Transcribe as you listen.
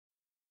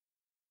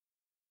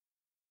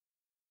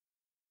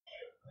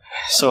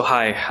So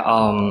hi,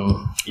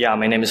 yeah,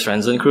 my name is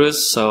Renzon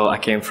Cruz. So I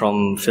came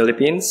from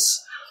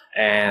Philippines,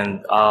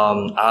 and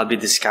I'll be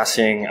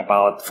discussing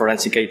about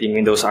forensicating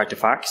Windows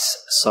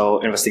artifacts. So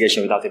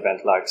investigation without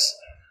event logs.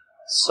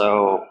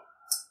 So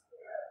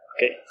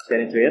okay, get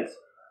into it.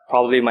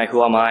 Probably my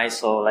who am I?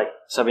 So like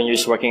 7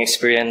 years working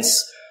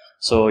experience.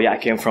 So yeah, I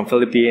came from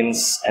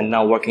Philippines and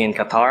now working in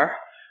Qatar.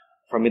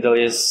 From Middle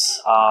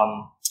East,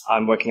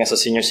 I'm working as a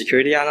senior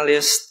security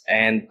analyst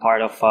and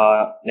part of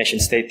a nation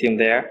state team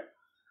there.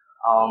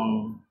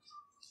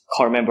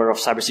 Core member of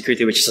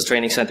cybersecurity, which is a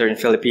training center in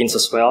Philippines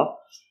as well.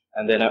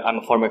 And then I'm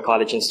a former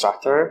college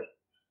instructor,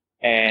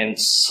 and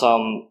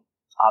some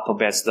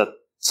alphabets that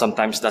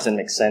sometimes doesn't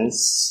make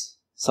sense.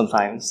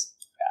 Sometimes,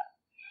 yeah.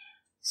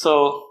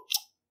 So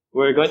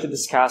we're going to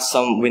discuss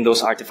some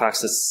Windows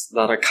artifacts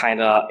that are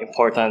kind of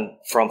important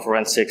from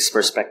forensics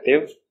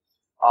perspective.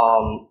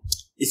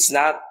 It's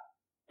not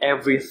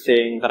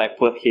everything that I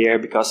put here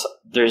because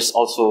there's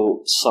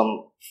also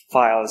some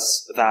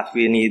files that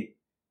we need.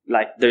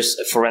 Like there's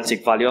a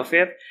forensic value of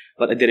it,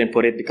 but I didn't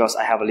put it because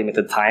I have a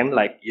limited time,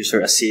 like user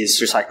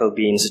assist, recycle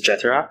beans,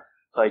 etc.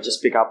 So I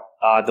just pick up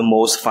the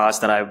most files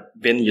that I've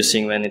been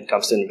using when it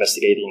comes to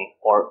investigating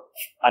or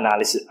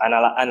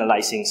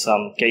analyzing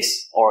some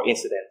case or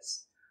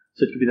incidents.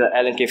 So it could be the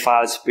LNK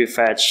files,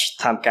 prefetch,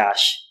 time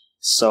cache,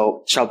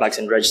 so shellbacks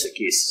and registry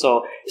keys.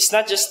 So it's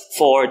not just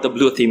for the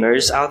blue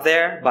teamers out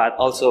there, but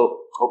also,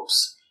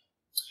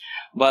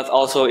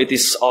 it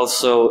is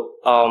also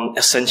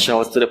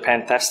essential to the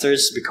pen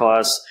testers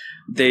because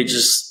they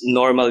just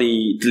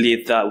normally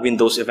delete the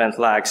Windows event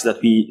logs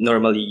that we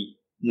normally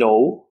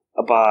know.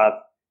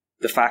 But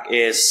the fact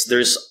is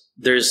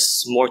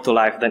there's more to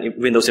life than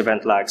Windows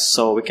event logs.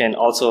 So we can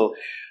also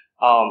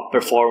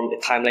perform a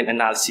timeline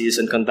analysis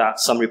and conduct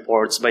some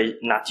reports by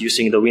not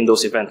using the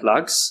Windows event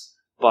logs,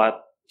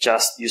 but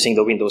just using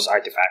the Windows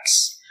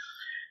artifacts.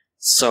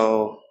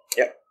 So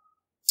yeah.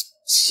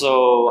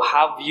 So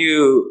have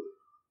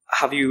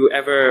you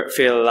ever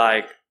feel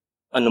like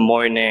in the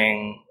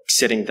morning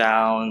sitting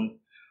down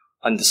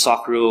on the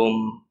sock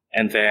room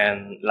and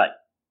then like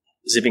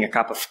sipping a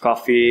cup of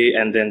coffee,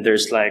 and then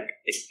there's like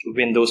a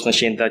Windows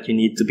machine that you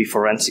need to be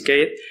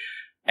forensicate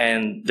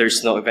and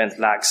there's no event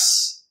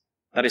logs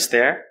that is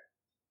there?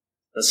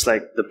 That's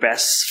like the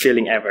best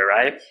feeling ever,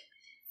 right?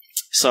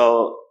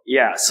 So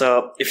yeah,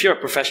 so if you're a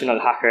professional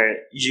hacker,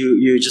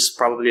 you just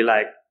probably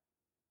like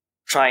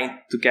trying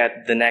to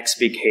get the next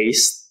big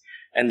haste.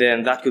 And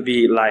then that could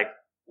be like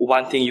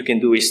one thing you can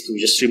do is to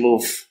just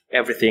remove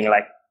everything,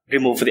 like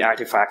remove the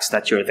artifacts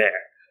that you're there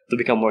to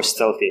become more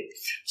stealthy.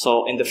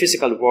 So in the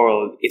physical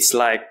world, it's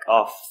like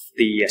of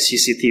the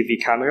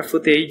CCTV camera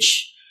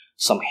footage,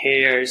 some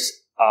hairs,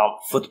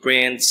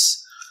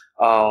 footprints,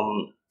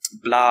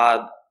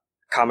 blood,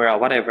 camera,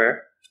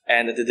 whatever.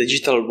 And the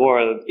digital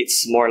world,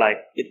 it's more like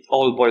it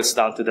all boils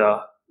down to the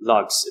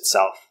logs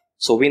itself.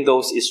 So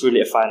Windows is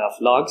really a fan of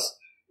logs.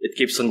 It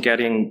keeps on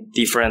getting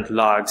different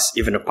logs,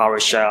 even a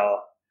PowerShell,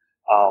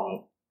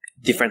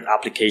 different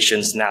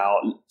applications now,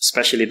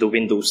 especially the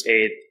Windows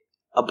 8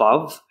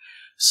 above.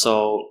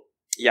 So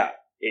yeah,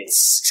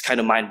 it's kind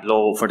of mind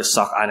blow for the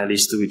SOC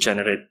analyst to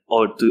generate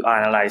or to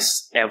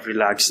analyze every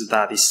logs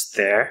that is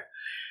there.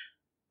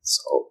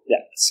 So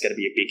yeah, it's going to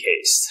be a big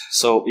case.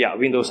 So yeah,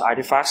 Windows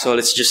artifacts. So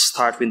let's just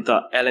start with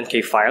the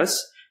LNK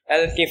files.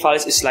 LNK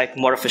files is like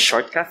more of a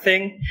shortcut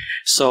thing.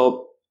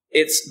 So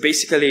it's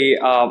basically,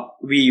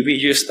 we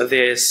use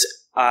this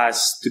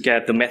as to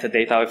get the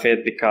metadata of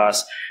it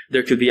because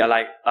there could be a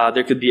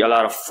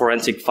lot of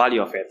forensic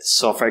value of it.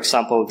 So for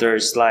example,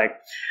 there's like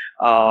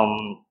a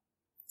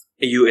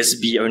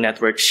USB or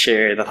network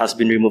share that has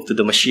been removed to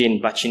the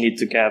machine, but you need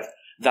to get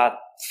that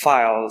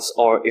files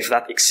or if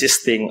that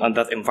existing on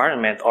that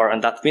environment or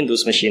on that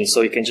Windows machine.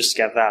 So you can just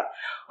get that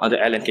on the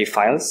LNK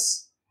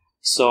files.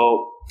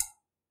 So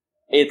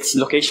its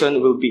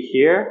location will be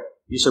here.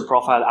 User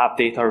profile, app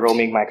data,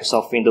 roaming,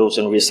 Microsoft Windows,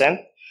 and recent.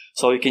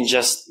 So you can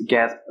just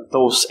get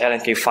those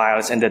LNK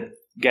files and then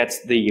get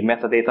the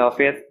metadata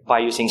of it by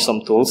using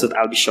some tools that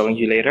I'll be showing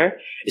you later.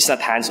 It's not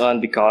hands-on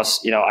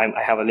because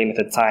I have a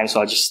limited time,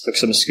 so I'll just take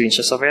some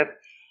screenshots of it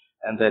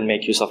and then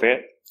make use of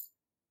it.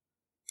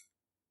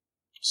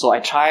 So I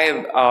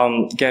tried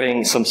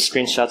getting some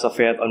screenshots of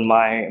it on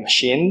my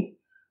machine.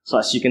 So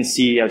as you can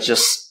see, I'll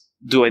just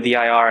do a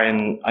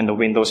DIR on the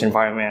Windows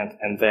environment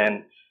and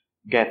then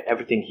get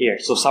everything here.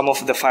 So some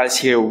of the files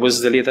here was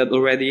deleted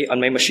already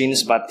on my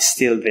machines, but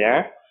still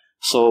there.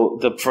 So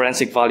the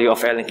forensic value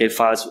of LNK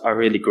files are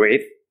really great.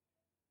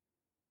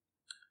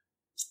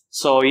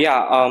 So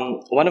yeah,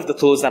 one of the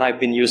tools that I've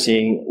been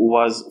using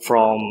was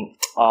from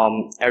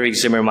Eric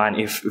Zimmerman.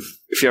 If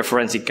you're a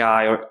forensic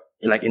guy or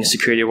like in the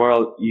security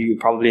world, you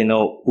probably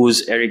know who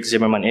Eric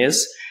Zimmerman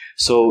is.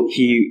 So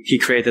he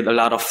created a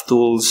lot of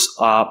tools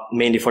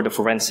mainly for the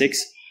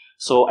forensics.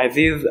 So I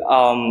did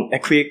a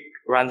quick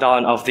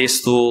rundown of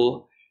this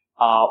tool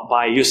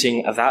by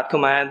using that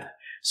command.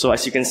 So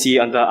as you can see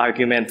on the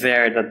argument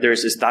there that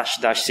there's this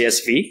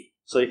 --csv.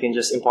 So you can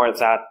just import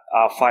that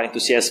file into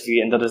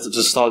CSV, and the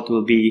result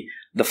will be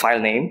the file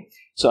name.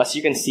 So as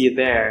you can see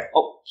there,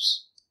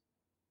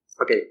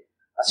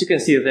 as you can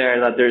see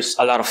there, that there's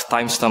a lot of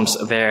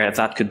timestamps there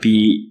that could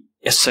be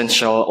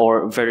essential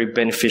or very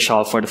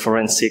beneficial for the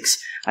forensics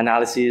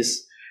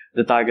analysis,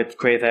 the target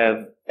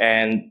created,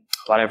 and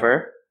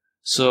whatever.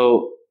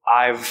 So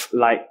I've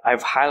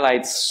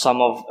highlighted some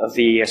of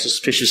the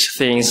suspicious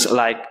things.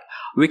 Like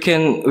we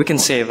can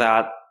say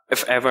that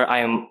if ever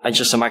I'm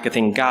just a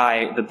marketing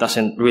guy that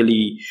doesn't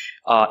really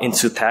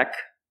into tech,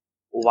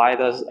 why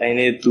does I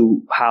need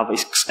to have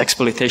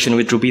exploitation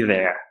with Ruby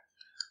there?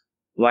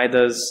 Why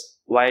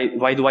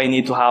do I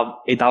need to have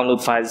a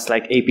download files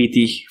like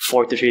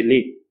apt43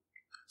 leak?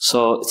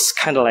 So it's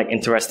kind of like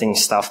interesting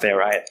stuff there,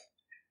 right?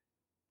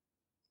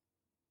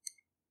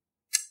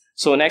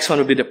 So next one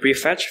will be the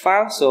prefetch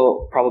file.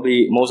 So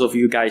probably most of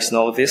you guys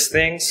know this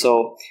thing.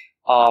 So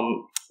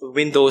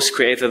Windows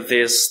created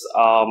this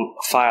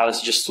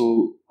files just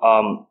to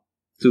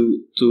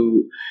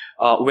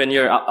when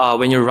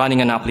you're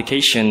running an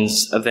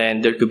applications,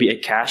 then there could be a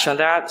cache on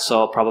that.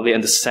 So probably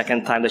on the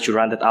second time that you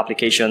run that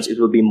applications, it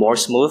will be more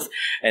smooth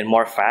and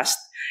more fast.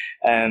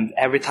 And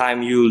every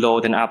time you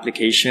load an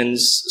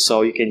applications,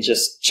 so you can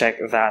just check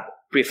that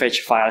prefetch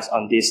files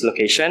on this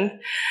location.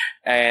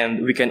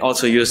 And we can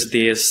also use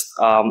this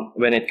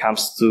when it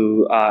comes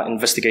to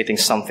investigating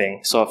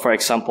something. So for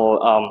example,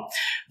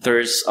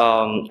 there's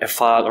a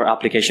file or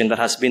application that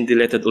has been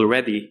deleted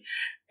already,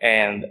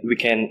 and we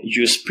can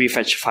use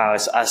prefetch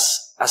files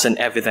as an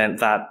evidence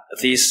that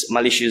this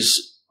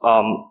malicious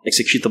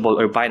executable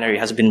or binary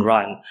has been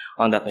run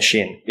on that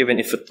machine, even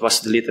if it was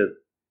deleted.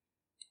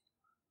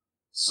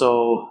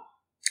 So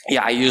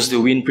yeah, I use the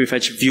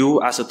WinPrefetch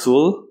view as a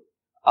tool.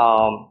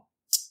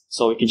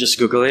 So you can just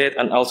Google it.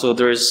 And also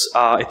there's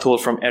a tool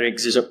from Eric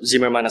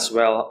Zimmerman as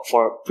well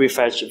for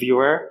prefetch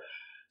viewer.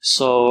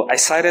 So I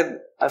cited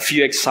a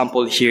few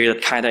examples here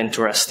that kind of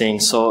interesting.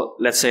 So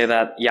let's say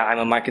that, yeah, I'm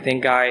a marketing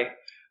guy.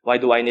 Why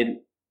do I need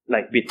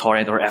like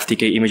BitTorrent or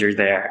FTK imager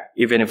there,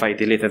 even if I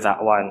deleted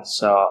that one?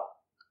 So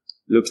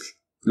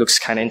looks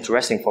kind of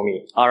interesting for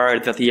me.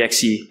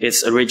 RR.exe,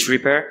 it's a rage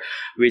repair,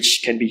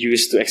 which can be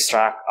used to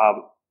extract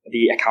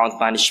the account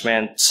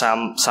management,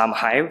 some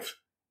Hive,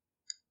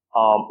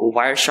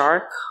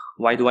 Wireshark.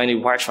 Why do I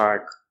need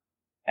Wireshark?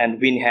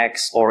 And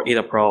WinHex or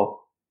AdaPro.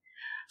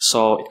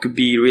 So it could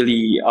be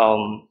really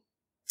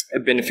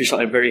beneficial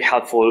and very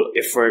helpful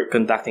if we're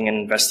conducting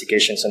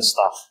investigations and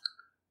stuff.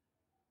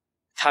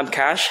 Time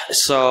cache.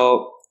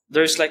 So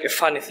there's like a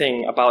funny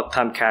thing about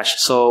time cache.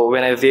 So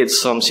when I did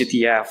some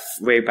CTF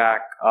way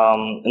back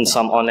in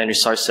some online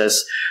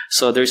resources,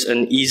 so there's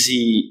an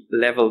easy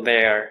level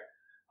there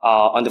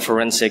on the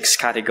forensics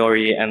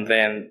category, and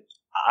then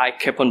I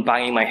kept on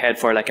banging my head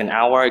for like an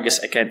hour because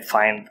I can't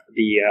find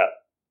the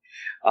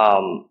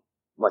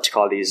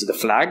the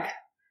flag.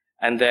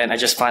 And then I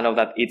just found out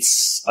that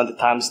it's on the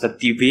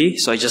times.db,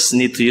 so I just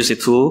need to use a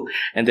tool,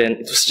 and then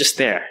it was just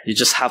there. You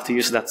just have to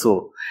use that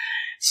tool.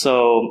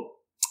 So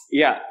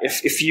yeah,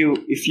 if you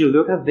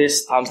look at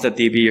this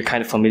times.db, you're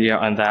kind of familiar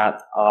on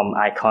that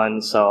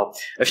icon. So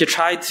if you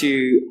try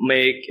to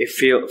make a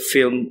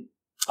film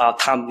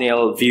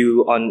thumbnail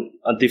view on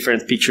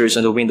different pictures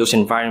on the Windows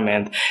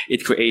environment,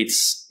 it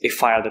creates a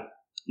file that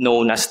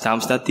known as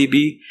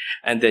times.db,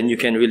 and then you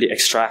can really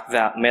extract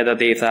that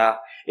metadata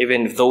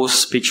even if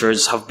those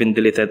pictures have been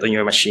deleted on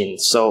your machine.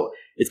 So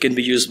it can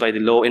be used by the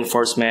law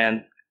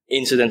enforcement,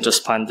 incident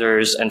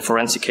responders, and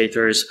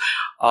forensicators,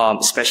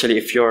 especially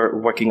if you're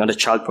working on the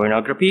child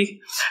pornography.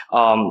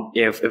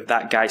 If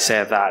that guy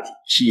said that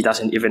he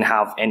doesn't even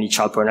have any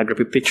child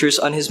pornography pictures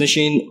on his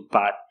machine,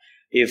 but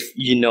if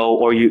you know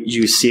or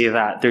you see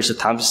that there's a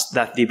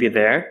times.db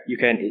there, you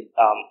can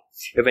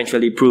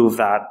eventually prove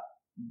that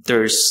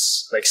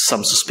there's like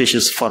some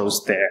suspicious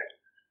photos there.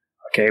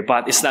 Okay,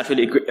 but it's not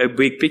really a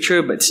big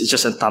picture, but it's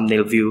just a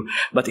thumbnail view,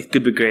 but it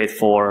could be great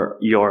for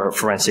your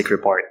forensic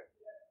report.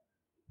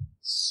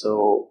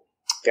 So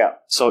yeah,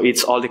 so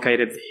it's all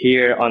located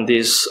here on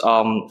this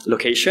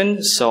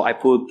location. So I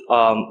put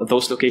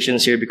those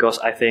locations here because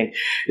I think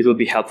it will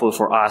be helpful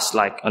for us,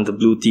 like on the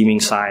blue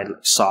teaming side,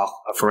 SOC,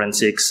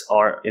 forensics,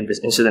 or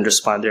incident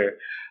responder,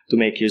 to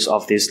make use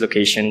of these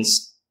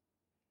locations.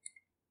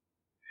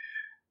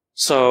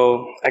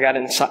 So I got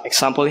an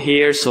example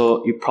here.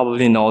 So you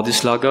probably know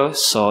this logo.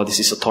 So this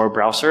is a Tor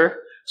browser.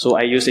 So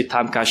I use a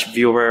time cache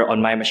viewer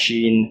on my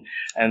machine,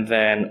 and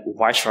then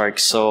Wireshark.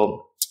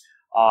 So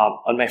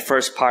on my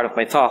first part of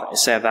my talk, I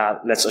said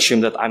that let's assume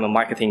that I'm a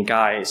marketing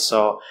guy.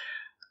 So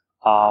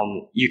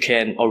we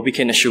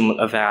can assume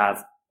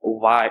that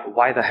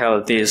why the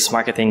hell this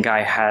marketing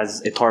guy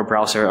has a Tor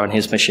browser on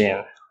his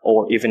machine,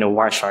 or even a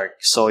Wireshark.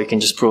 So you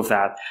can just prove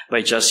that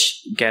by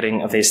just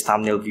getting this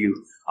thumbnail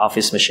view of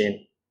his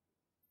machine.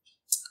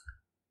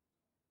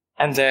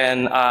 And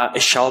then a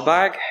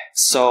shellbag.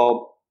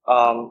 So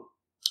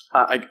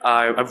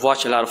I've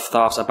watched a lot of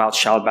talks about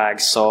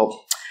shellbags.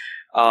 So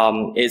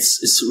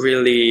it's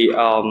really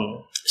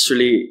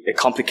a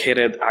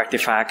complicated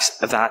artifacts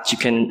that you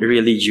can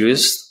really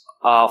use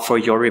for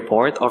your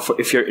report, or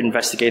if you're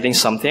investigating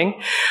something.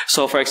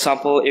 So for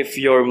example, if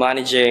you're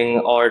managing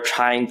or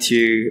trying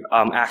to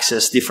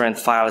access different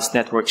files,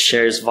 network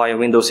shares via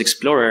Windows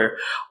Explorer,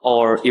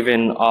 or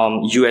even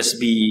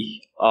USB,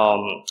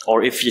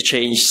 or if you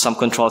change some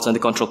controls on the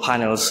control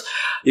panels,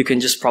 you can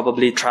just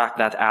probably track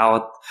that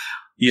out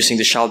using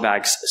the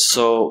shellbags.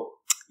 So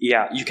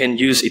yeah, you can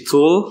use a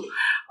tool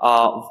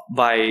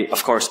by,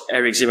 of course,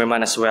 Eric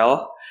Zimmerman as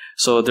well.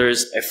 So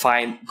there's a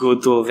fine,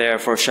 good tool there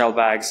for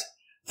shellbags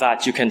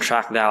that you can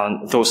track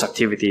down those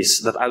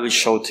activities that I will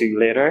show to you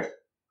later.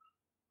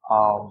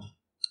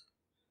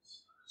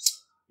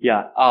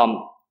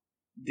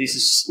 This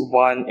is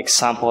one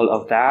example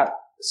of that.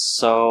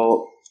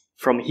 So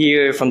from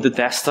here, from the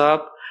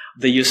desktop,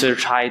 the user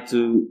tried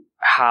to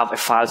have a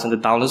files in the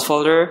downloads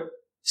folder,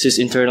 sys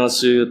internal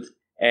suite,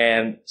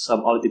 and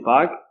some all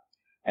debug.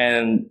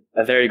 And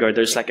there you go,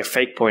 there's like a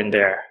fake point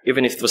there.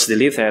 Even if it was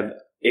deleted,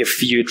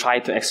 if you try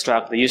to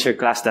extract the user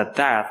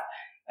class.dat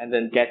and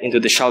then get into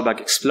the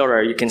shellbag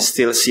explorer, you can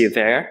still see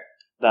there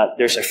that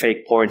there's a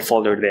fake point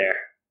folder there.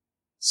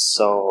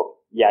 So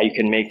yeah, you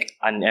can make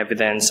an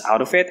evidence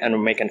out of it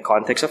and make a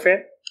context of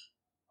it.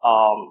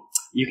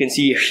 You can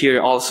see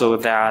here also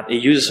that a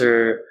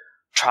user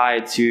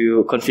tried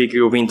to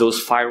configure Windows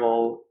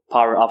firewall,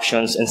 power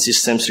options, and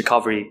systems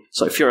recovery.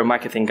 So if you're a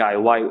marketing guy,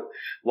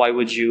 why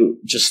would you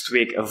just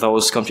tweak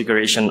those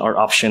configuration or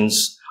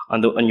options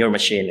on your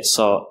machine?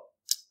 So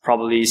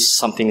probably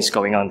something is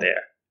going on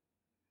there.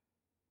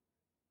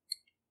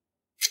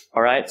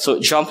 All right, so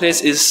jump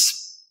list is,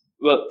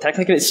 well,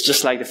 technically it's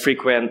just like the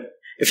frequent,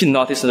 if you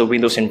notice in the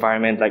Windows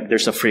environment, like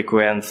there's a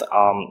frequent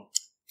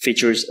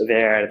features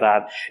there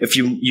that if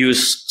you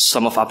use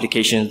some of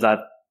applications that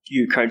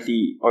you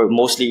currently, or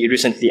mostly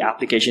recently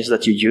applications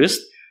that you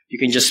used, you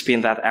can just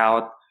spin that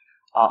out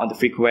on the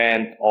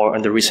frequent or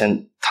on the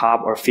recent tab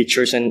or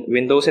features in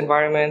Windows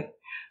environment.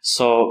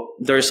 So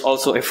there's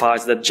also a file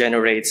that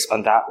generates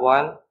on that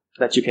one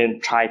that you can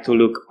try to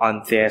look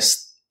on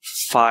this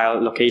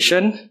file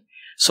location.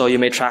 So you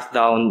may track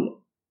down,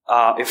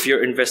 if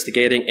you're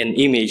investigating an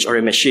image or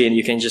a machine,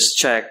 you can just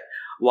check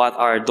what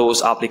are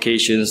those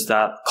applications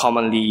that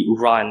commonly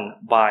run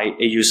by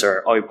a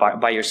user or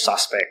by your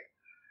suspect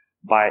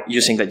by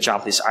using the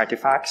jump list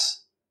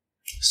artifacts.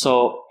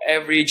 So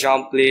every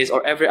jump list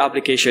or every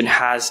application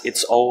has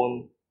its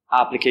own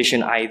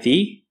application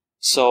ID.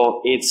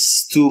 So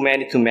it's too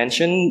many to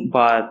mention,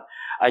 but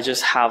I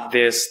just have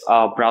this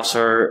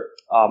browser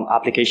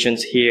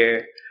applications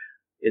here.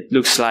 It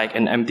looks like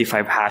an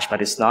MD5 hash,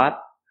 but it's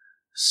not.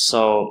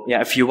 So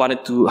yeah, if you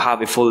wanted to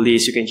have a full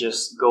list, you can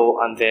just go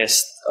on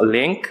this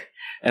link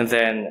and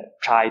then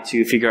try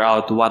to figure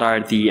out what are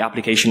the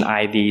application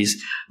IDs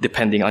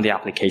depending on the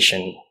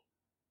application.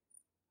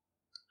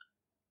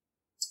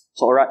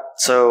 So, all right,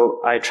 so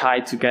I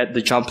tried to get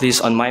the jump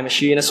list on my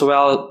machine as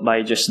well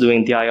by just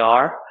doing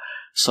dir.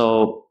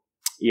 So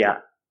yeah,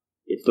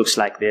 it looks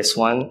like this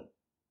one.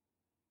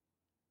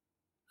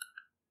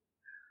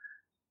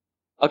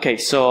 Okay,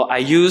 so I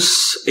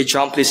use a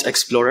jump list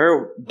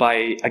explorer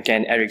by,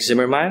 again, Eric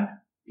Zimmerman,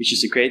 which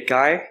is a great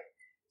guy.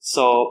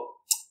 So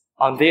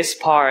on this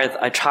part,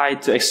 I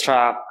tried to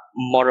extract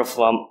more of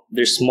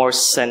there's more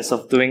sense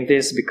of doing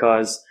this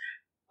because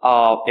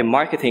a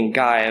marketing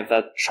guy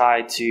that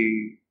tried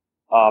to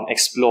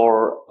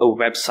explore a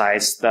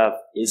website that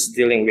is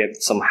dealing with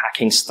some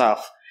hacking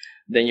stuff,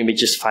 then you may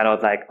just find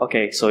out like,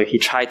 okay, so he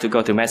tried to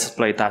go to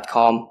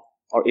metasploit.com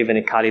or even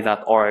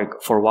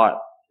ikali.org for what?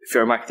 If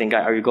you're a marketing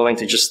guy, are you going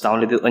to just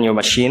download it on your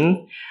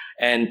machine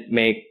and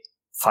make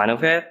fun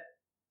of it?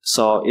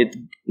 So it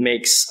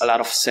makes a lot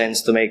of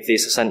sense to make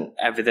this as an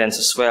evidence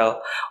as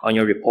well on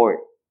your report.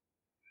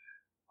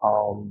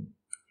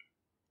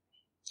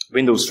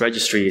 Windows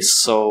registries.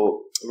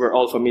 So we're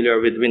all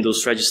familiar with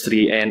Windows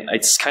registry, and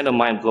it's kind of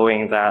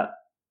mind-blowing that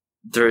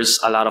there's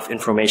a lot of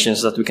information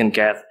that we can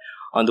get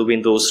on the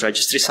Windows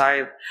registry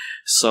side.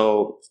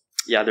 So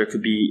yeah, there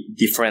could be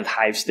different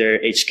hives there,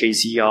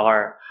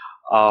 HKZR.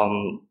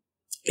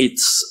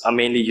 It's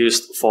mainly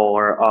used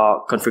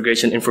for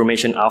configuration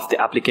information of the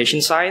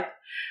application side.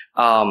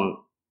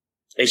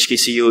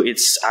 HKCU,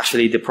 it's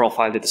actually the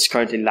profile that is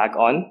currently lagged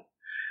on.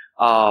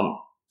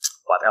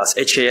 What else?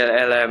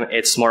 HALM,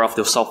 it's more of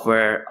the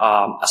software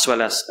as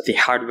well as the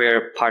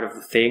hardware part of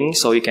the thing.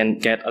 So you can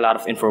get a lot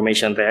of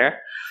information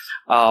there.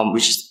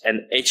 Which is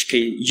an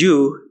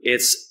HKU,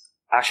 it's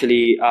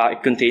actually,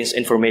 it contains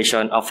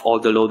information of all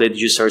the loaded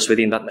users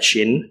within that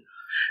machine.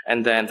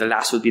 And then the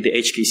last would be the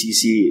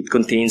HKCC. It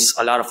contains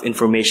a lot of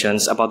information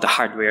about the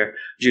hardware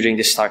during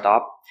the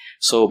startup.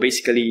 So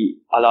basically,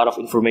 a lot of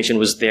information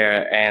was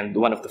there, and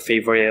one of the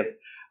favorite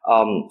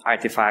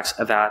artifacts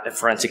that a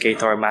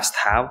forensicator must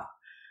have.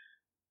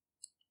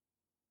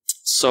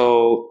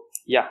 So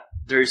yeah,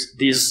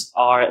 these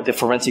are the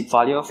forensic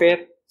value of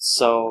it.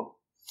 So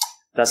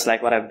that's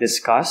like what I've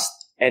discussed.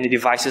 Any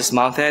devices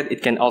mounted,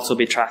 it can also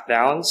be tracked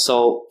down.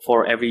 So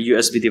for every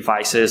USB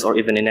devices or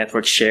even in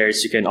network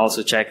shares, you can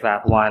also check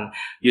that one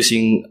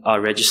using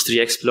a registry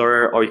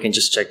explorer, or you can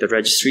just check the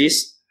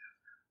registries.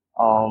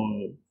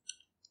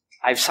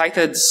 I've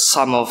cited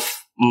some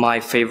of my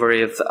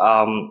favorite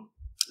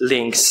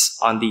links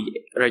on the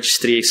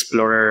registry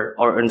explorer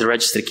or on the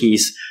registry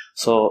keys.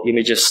 So you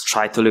may just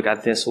try to look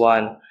at this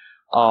one.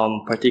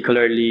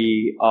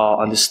 Particularly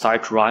on the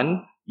start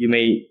run, you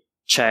may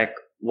check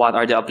what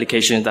are the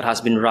applications that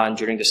has been run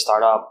during the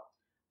startup,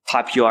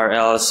 type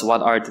URLs,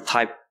 what are the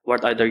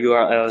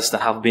URLs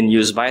that have been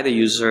used by the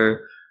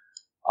user,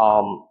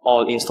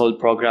 all installed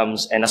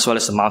programs, and as well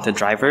as the mounted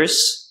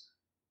drivers.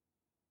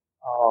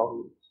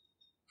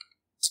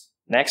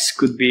 Next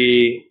could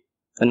be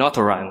an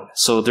autorun.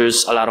 So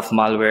there's a lot of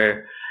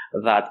malware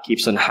that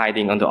keeps on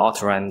hiding on the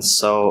autoruns.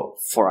 So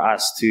for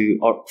us to,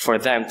 or for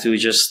them to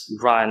just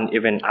run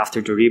even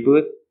after the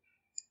reboot,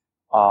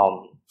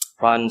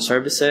 run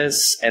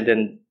services, and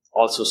then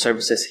also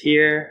services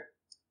here,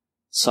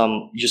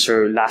 some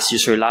last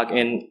user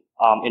login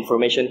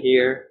information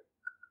here.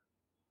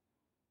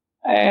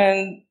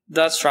 And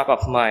that's wrap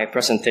up my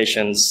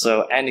presentation.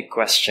 So any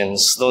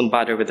questions, don't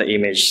bother with the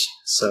image.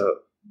 So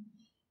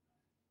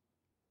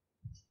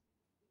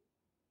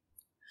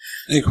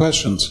any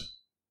questions?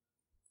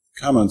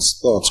 Comments,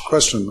 thoughts,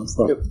 question?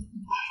 Yep.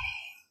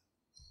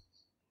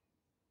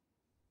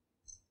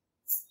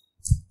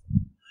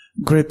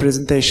 Great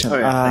presentation. Oh,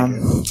 yeah,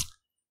 thank you.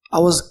 I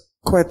was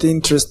quite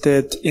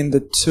interested in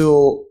the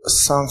tool,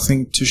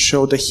 something to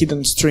show the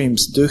hidden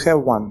streams. Do you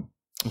have one?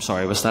 I'm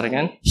sorry, what's that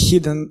again?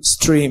 Hidden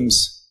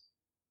streams.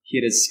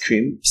 Hidden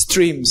stream?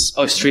 Streams.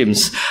 Oh,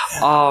 streams.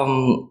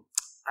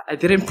 I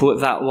didn't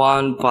put that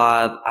one,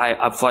 but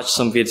I've watched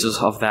some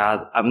videos of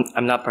that.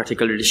 I'm not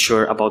particularly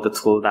sure about the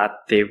tool that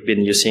they've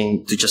been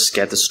using to just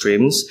get the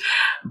streams,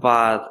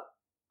 but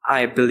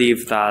I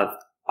believe that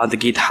on the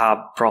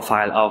GitHub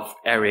profile of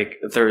Eric,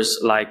 there's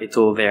like a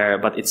tool there,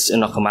 but it's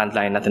in a command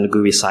line, not in the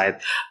GUI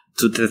side,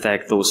 to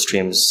detect those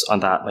streams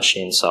on that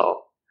machine.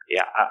 So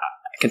yeah, I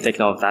can take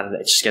note of that and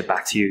just get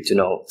back to you to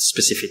know the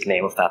specific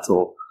name of that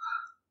tool.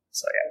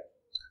 So yeah.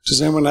 Does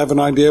anyone have an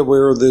idea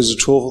where there's a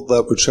tool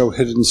that would show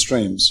hidden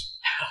streams?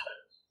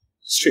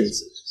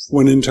 Streams.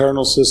 When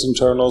internals,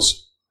 sysinternals?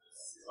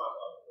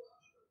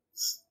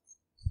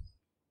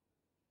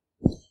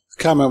 The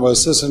comment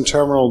was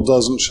sysinternal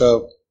doesn't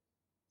show.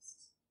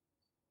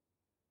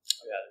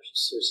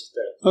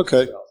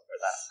 Okay.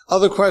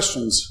 Other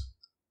questions?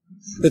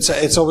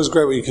 It's always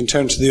great when you can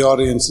turn to the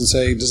audience and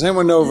say, does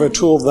anyone know of a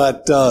tool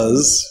that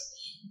does?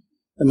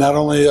 And not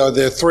only are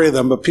there three of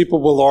them, but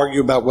people will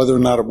argue about whether or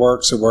not it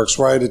works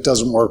right, it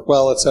doesn't work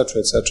well, et cetera,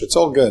 et cetera. It's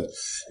all good.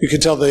 You can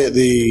tell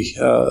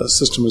the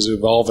system is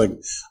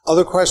evolving.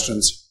 Other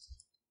questions?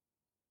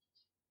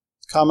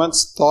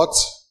 Comments?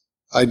 Thoughts?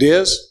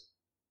 Ideas?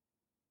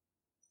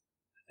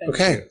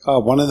 Okay.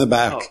 One in the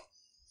back. Oh.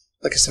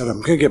 Like I said,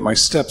 I'm going to get my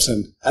steps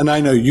in. And I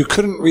know you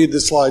couldn't read the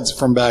slides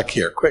from back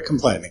here. Quit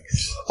complaining.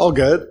 All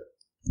good.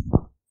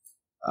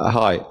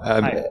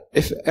 Hi.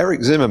 If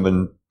Eric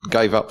Zimmerman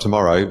gave up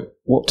tomorrow,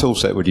 what tool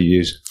set would you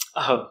use?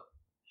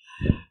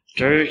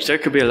 There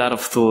could be a lot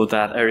of tools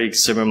that Eric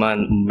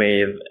Zimmerman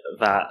made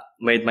that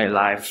made my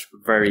life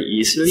very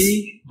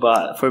easily.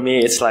 But for me,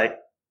 it's like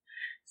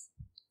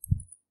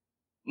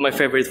my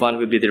favorite one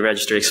would be the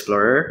Registry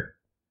Explorer.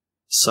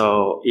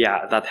 So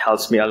yeah, that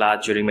helps me a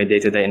lot during my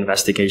day-to-day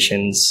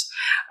investigations.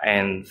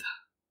 And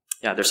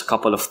yeah, there's a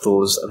couple of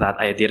tools that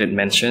I didn't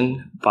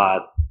mention, but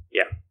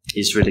yeah,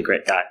 he's a really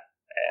great guy.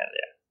 And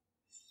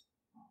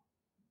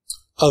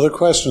yeah. Other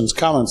questions,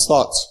 comments,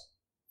 thoughts?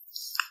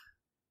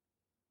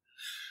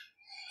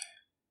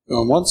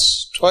 Going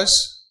once,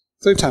 twice,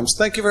 three times.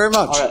 Thank you very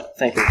much. All right,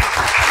 thank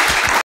you.